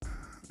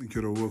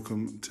Kia ora,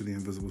 welcome to the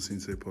Invisible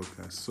Sensei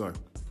podcast. So,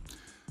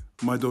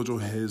 my dojo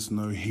has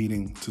no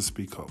heating to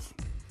speak of.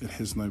 It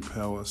has no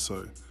power,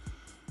 so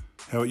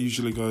how it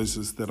usually goes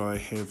is that I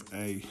have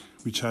a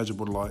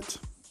rechargeable light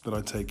that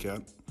I take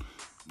out,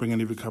 bring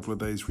in every couple of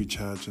days,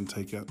 recharge and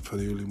take out for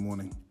the early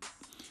morning.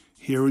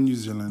 Here in New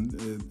Zealand,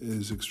 it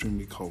is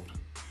extremely cold.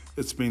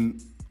 It's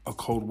been a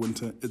cold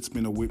winter, it's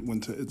been a wet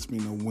winter, it's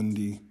been a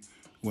windy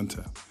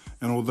winter.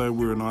 And although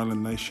we're an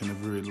island nation, a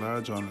very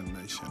large island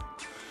nation,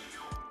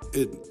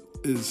 it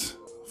is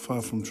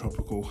far from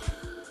tropical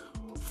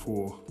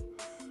for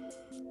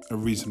a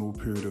reasonable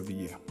period of the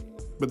year.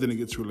 But then it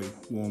gets really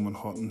warm and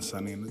hot and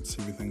sunny, and it's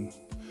everything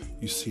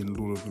you see in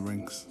Lord of the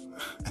Rings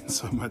and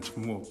so much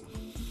more.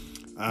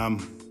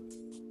 And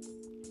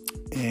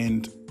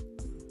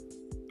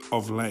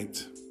of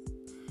late,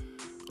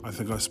 I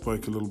think I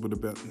spoke a little bit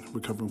about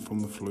recovering from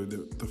the flu.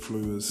 The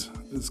flu is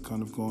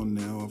kind of gone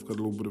now. I've got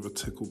a little bit of a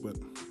tickle, but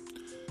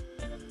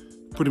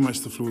pretty much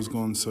the flu is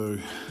gone, so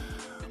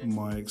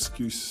my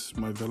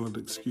valid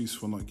excuse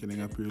for not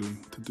getting up early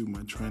to do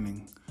my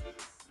training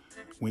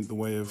went the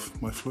way of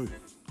my flu.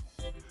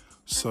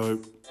 So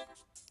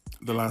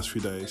the last few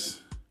days,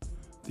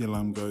 the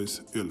alarm goes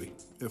early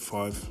at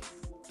 5.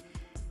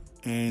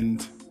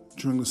 And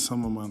during the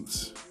summer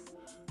months,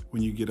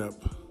 when you get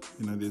up,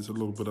 there's a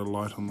little bit of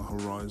light on the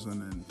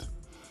horizon,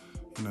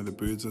 and the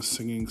birds are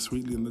singing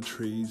sweetly in the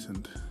trees,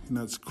 and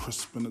it's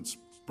crisp and it's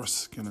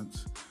brisk and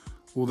it's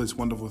all those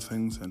wonderful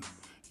things, and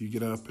you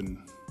get up and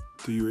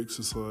do your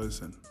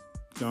exercise and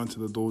go into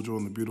the dojo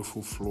on the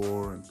beautiful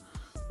floor and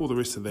all the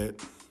rest of that.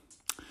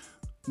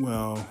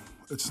 Well,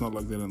 it's not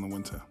like that in the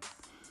winter.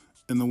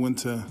 In the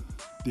winter,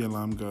 the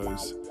alarm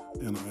goes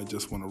and I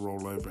just want to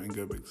roll over and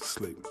go back to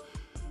sleep.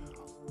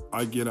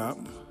 I get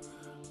up,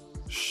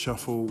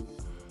 shuffle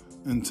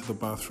into the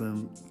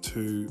bathroom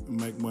to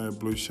make my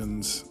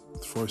ablutions,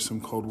 throw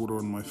some cold water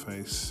on my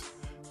face,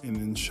 and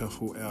then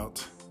shuffle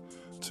out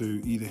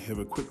to either have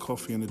a quick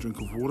coffee and a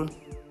drink of water,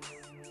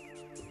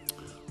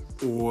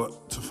 or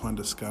to find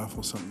a scarf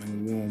or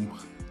something warm,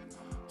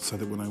 so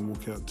that when I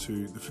walk out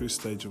to the first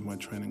stage of my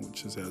training,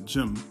 which is our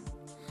gym,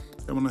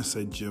 and when I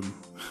say gym,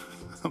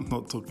 I'm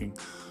not talking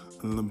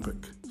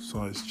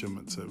Olympic-sized gym,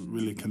 it's a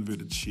really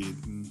converted shed,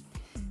 and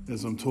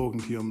as I'm talking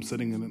to you, I'm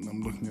sitting in it and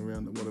I'm looking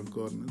around at what I've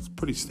got, and it's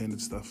pretty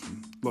standard stuff,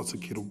 and lots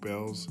of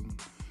kettlebells and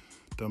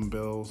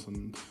dumbbells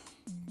and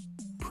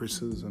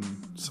presses and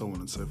so on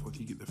and so forth.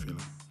 You get the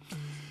feeling.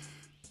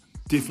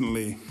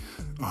 Definitely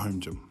a home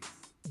gym.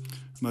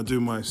 And I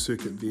do my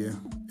circuit there,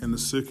 and the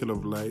circuit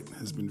of late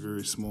has been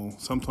very small.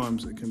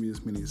 Sometimes it can be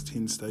as many as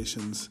 10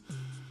 stations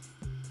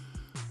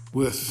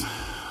with,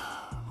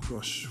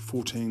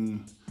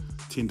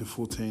 10 to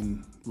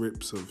 14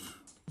 reps of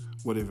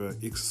whatever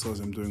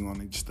exercise I'm doing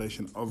on each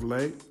station. Of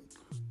late,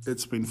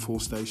 it's been 4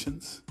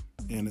 stations,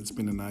 and it's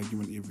been an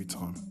argument every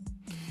time.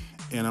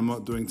 And I'm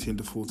not doing 10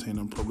 to 14,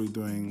 I'm probably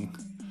doing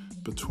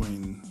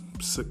between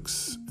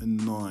 6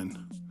 and 9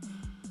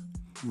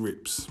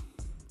 reps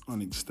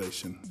on each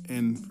station,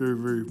 and very,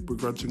 very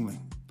begrudgingly.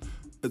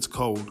 It's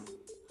cold,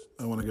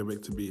 I want to go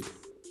back to bed.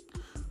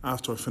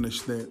 After I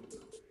finish that,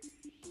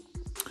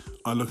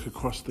 I look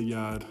across the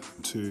yard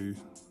to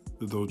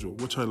the dojo,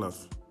 which I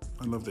love.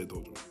 I love that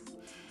dojo.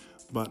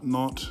 But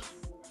not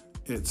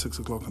at 6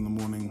 o'clock in the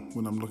morning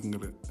when I'm looking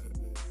at it.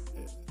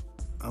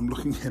 I'm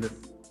looking at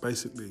it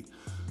basically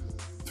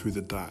through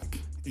the dark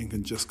and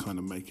can just kind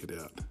of make it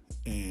out.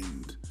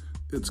 And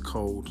it's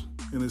cold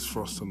and there's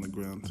frost on the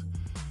ground.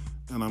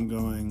 And I'm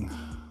going,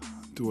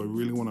 do I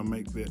really want to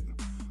make that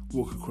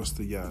walk across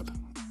the yard?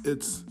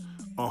 It's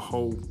a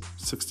whole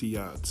 60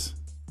 yards.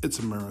 It's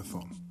a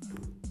marathon.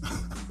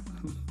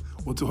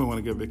 Or do I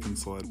want to go back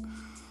inside,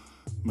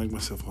 make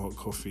myself a hot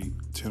coffee,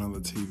 turn on the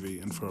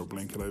TV and throw a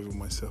blanket over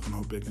myself and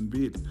hop back in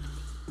bed?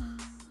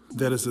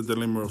 That is the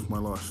dilemma of my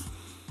life.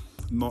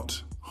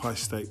 Not high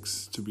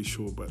stakes, to be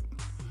sure, but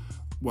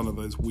one of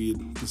those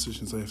weird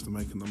decisions I have to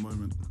make in the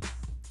moment.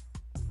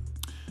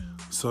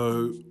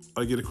 So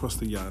I get across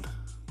the yard,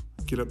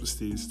 get up the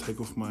stairs, take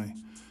off my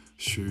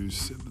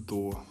shoes at the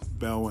door,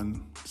 bow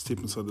in, step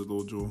inside the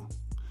dojo,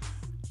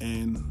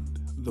 and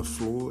the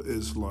floor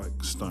is like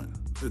stone.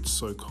 It's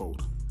so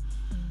cold.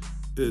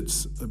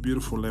 It's a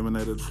beautiful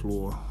laminated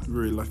floor,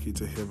 very lucky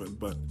to have it,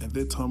 but at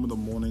that time of the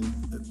morning,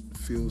 it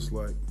feels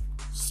like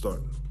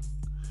stone.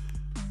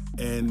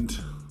 And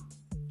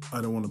I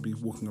don't want to be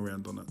walking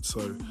around on it.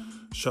 So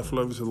shuffle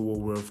over to the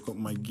wall where I've got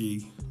my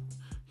gi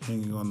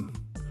hanging on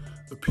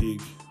a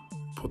peg,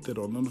 put that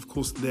on, and of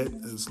course that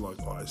is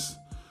like ice.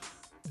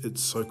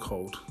 It's so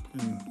cold,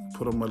 and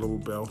put on my little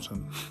belt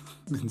and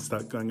then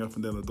start going up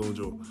and down the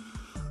dojo,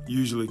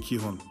 usually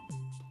kihon.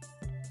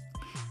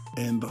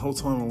 And the whole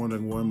time I'm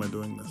wondering, why am I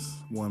doing this?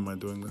 Why am I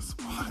doing this?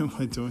 Why am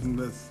I doing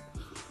this?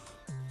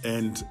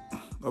 And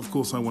of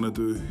course I want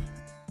to do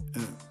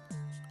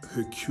a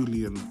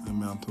Herculean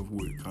amount of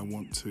work. I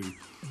want to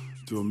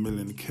do 1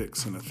 million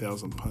kicks and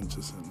 1,000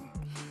 punches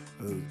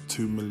and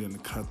 2 million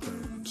kata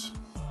and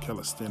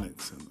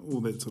calisthenics and all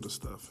that sort of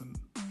stuff. And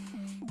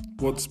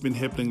what's been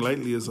happening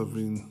lately is I've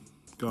been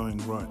going,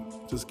 right,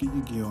 Just get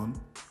your gi on,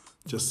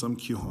 just some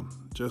kihon.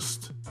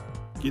 Just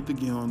get the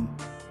gi on,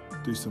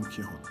 do some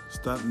kihon.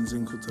 Start in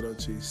zenko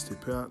tarachi,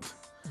 step out,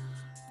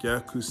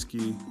 gyaku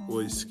ski,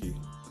 oi ski.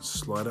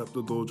 Slide up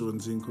the dojo in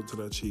zenko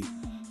tarachi,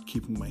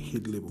 keeping my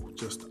head level,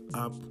 just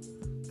up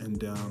and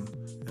down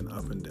and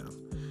up and down.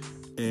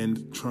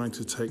 And trying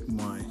to take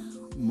my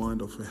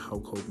mind off of how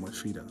cold my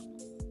feet are.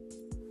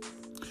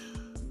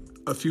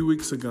 A few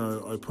weeks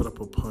ago, I put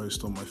up a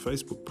post on my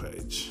Facebook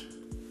page,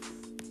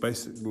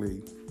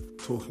 basically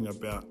talking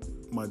about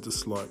my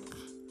dislike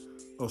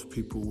of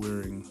people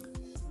wearing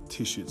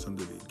t-shirts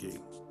under their gi.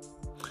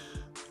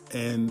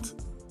 And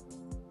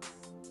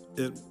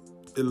it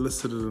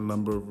elicited a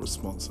number of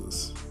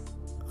responses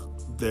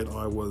that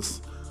I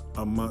was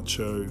a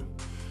macho,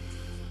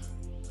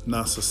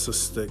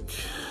 narcissistic,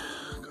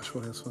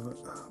 what else was it?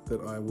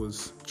 That I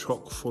was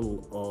chock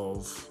full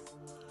of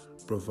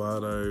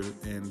bravado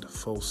and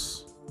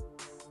false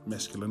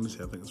masculinity,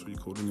 I think that's what you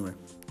call it anyway.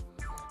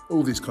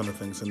 All these kind of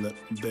things, and that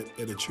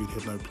attitude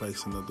had no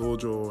place in the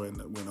dojo,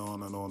 and it went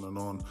on and on and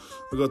on.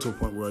 I got to a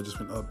point where I just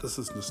went, oh, this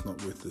is just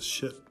not worth this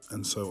shit,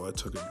 and so I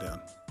took it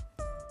down.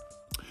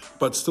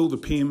 But still the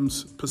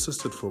PMs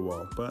persisted for a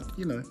while, but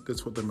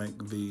that's what they make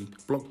the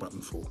block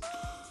button for.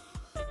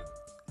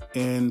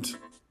 And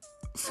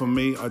for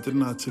me, I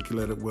didn't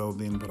articulate it well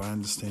then, but I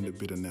understand it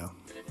better now.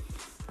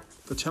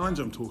 The challenge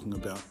I'm talking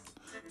about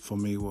for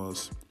me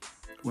was,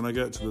 when I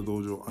go to the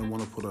dojo, I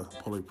want to put a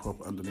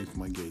polyprop underneath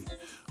my gi.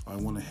 I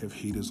want to have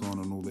heaters on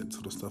and all that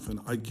sort of stuff. And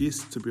I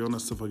guess, to be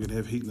honest, if I could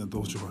have heat in the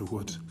dojo, I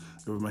would.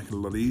 It would make it a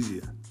lot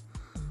easier.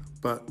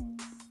 But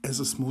as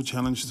a small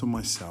challenge to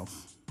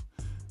myself,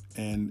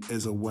 and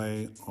as a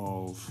way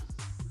of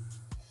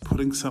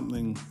putting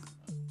something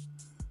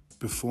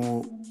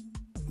before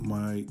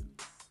my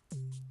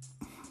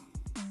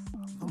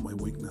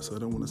weakness, I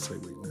don't want to say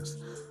weakness,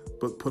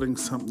 but putting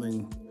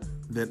something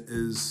that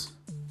is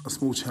a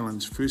small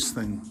challenge first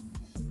thing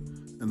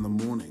in the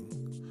morning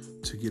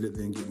to get it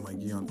there and get my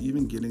gi on.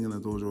 Even getting in the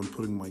dojo and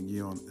putting my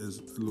gi on is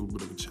a little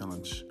bit of a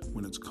challenge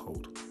when it's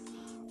cold.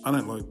 I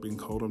don't like being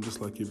cold, I'm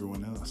just like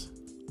everyone else.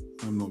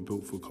 I'm not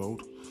built for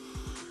cold.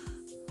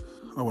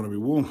 I want to be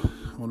warm,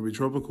 I want to be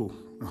tropical,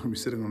 I want to be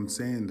sitting on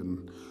sand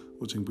and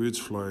watching birds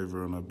fly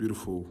over on a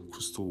beautiful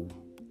crystal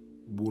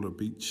water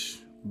beach,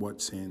 white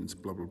sands,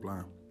 blah blah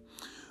blah.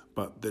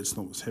 But that's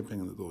not what's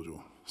happening in the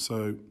dojo.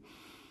 So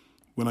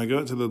when I go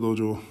out to the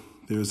dojo,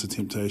 there is a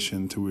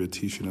temptation to wear a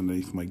t-shirt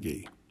underneath my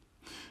gi.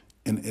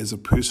 And as a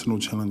personal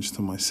challenge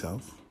to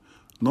myself,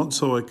 not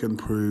so I can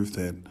prove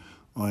that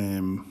I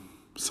am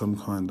some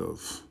kind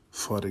of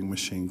fighting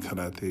machine,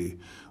 karate,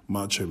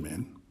 macho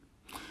man,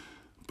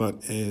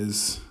 but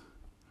as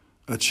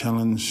a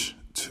challenge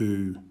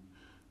to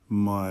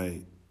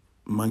my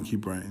monkey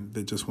brain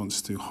that just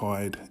wants to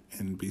hide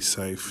and be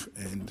safe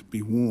and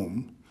be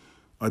warm,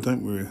 I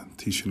don't wear a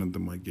t-shirt under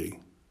my gi.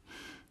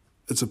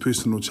 It's a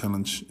personal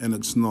challenge, and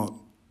it's not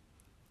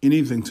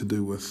anything to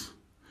do with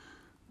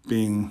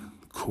being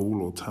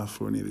cool or tough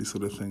or any of these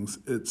sort of things.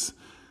 It's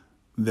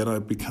that I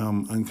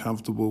become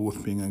uncomfortable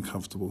with being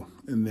uncomfortable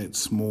in that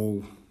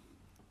small,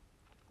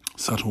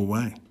 subtle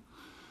way.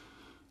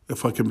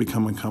 If I can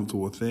become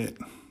uncomfortable with that,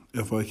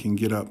 if I can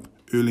get up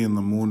early in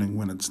the morning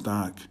when it's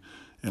dark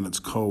and it's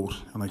cold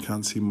and I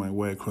can't see my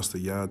way across the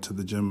yard to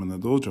the gym and the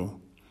dojo,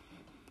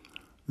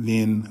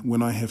 then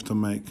when I have to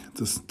make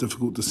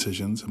difficult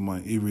decisions in my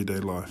everyday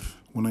life,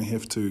 when I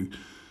have to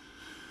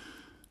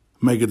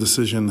make a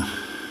decision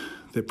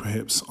that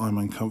perhaps I'm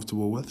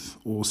uncomfortable with,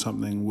 or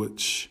some kind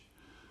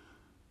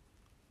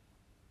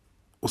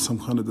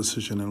of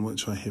decision in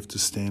which I have to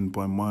stand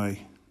by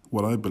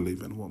what I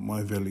believe in, what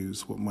my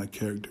values, what my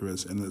character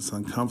is, and it's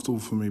uncomfortable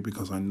for me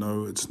because I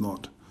know it's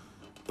not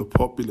the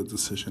popular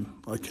decision,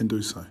 I can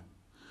do so.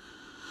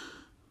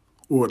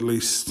 Or at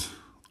least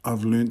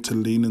I've learned to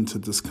lean into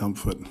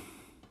discomfort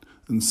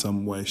in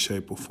some way,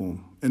 shape or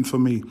form. And for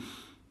me,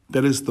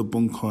 that is the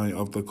bunkai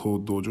of the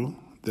cold dojo.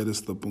 That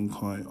is the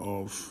bunkai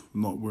of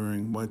not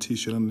wearing my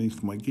t-shirt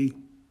underneath my gi.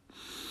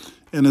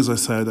 And as I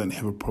say, I don't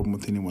have a problem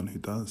with anyone who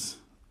does.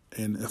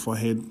 And if I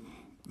had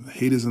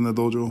heaters in the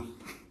dojo,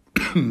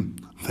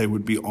 they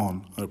would be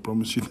on. I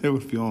promise you they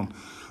would be on.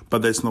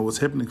 But that's not what's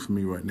happening for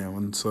me right now.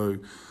 And so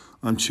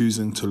I'm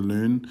choosing to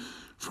learn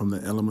from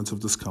the element of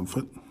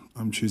discomfort.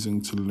 I'm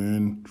choosing to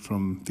learn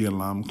from the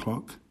alarm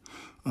clock.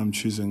 I'm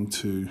choosing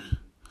to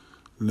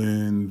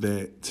learn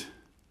that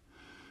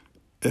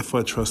if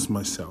I trust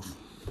myself,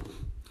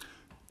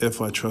 if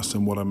I trust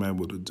in what I'm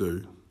able to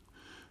do,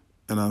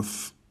 and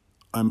if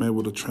I'm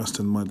able to trust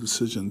in my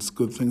decisions,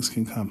 good things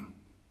can come.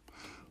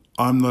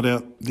 I'm not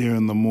out there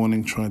in the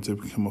morning trying to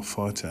become a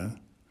fighter,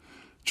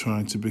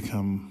 trying to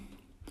become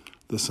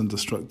this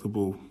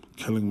indestructible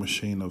killing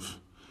machine of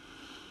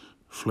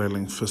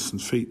flailing fists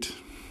and feet.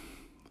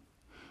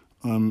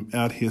 I'm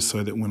out here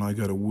so that when I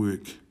go to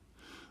work,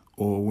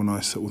 or when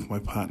I sit with my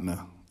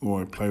partner,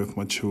 or I play with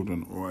my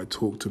children, or I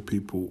talk to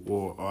people,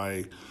 or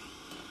I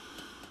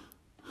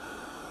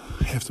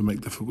have to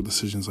make difficult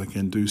decisions, I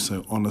can do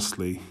so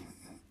honestly,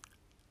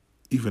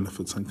 even if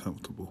it's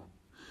uncomfortable.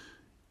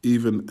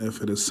 even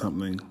if it is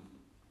something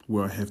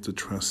where I have to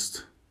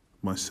trust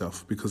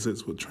myself, because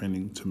that's what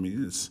training to me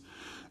is.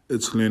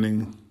 It's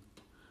learning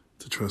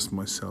to trust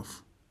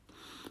myself.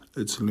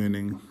 It's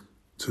learning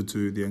to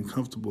do the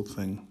uncomfortable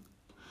thing.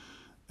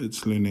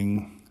 It's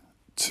learning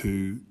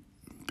to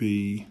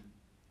be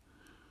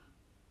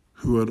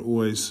who I'd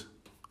always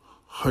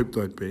hoped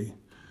I'd be,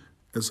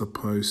 as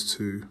opposed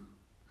to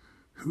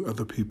who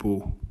other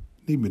people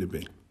need me to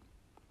be.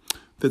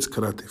 That's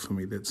karate for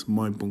me. That's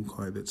my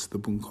bunkai. That's the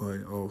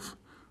bunkai of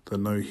the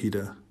no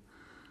hira,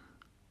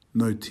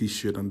 no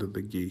t-shirt under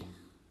the gi.